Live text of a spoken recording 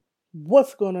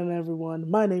What's going on, everyone?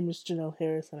 My name is Janelle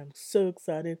Harris, and I'm so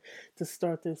excited to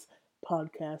start this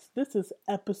podcast. This is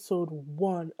episode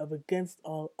one of Against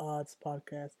All Odds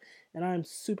podcast, and I'm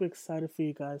super excited for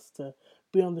you guys to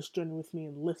be on this journey with me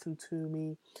and listen to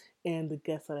me and the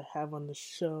guests that I have on the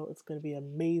show. It's going to be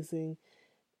amazing,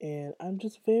 and I'm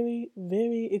just very,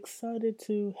 very excited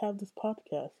to have this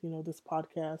podcast. This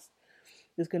podcast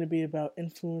is going to be about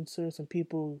influencers and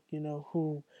people,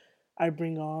 who I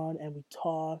bring on and we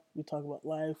talk. We talk about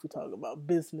life. We talk about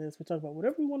business. We talk about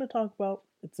whatever we want to talk about.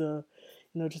 It's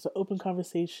just an open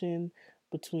conversation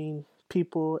between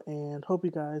people, and hope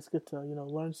you guys get to,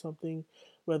 learn something,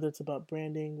 whether it's about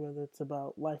branding, whether it's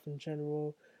about life in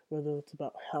general, whether it's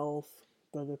about health,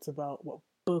 whether it's about what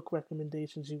book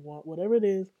recommendations you want, whatever it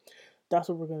is, that's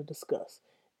what we're going to discuss.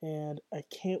 And I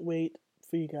can't wait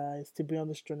for you guys to be on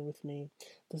this journey with me.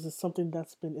 This is something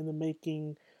that's been in the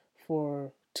making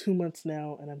for 2 months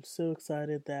now, and I'm so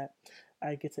excited that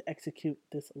I get to execute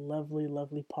this lovely,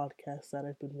 lovely podcast that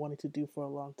I've been wanting to do for a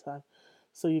long time.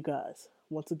 So, you guys,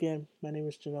 once again, my name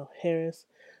is Janelle Harris.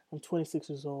 I'm 26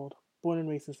 years old, born and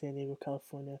raised in San Diego,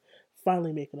 California.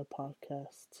 Finally making a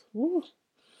podcast. Woo!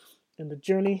 And the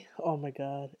journey, oh my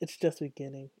god, it's just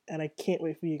beginning. And I can't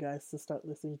wait for you guys to start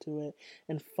listening to it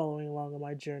and following along on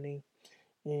my journey.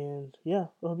 And yeah,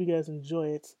 I hope you guys enjoy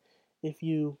it. If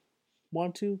you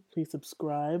want to, please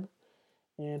subscribe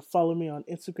and follow me on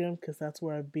Instagram because that's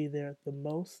where I be there the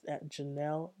most at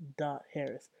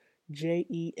Janelle.Harris.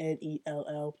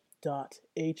 Jenell dot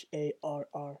Harris.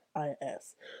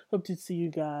 Hope to see you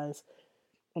guys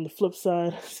on the flip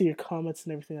side, see your comments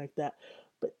and everything like that.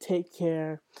 But take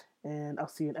care, and I'll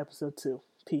see you in episode 2.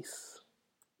 Peace.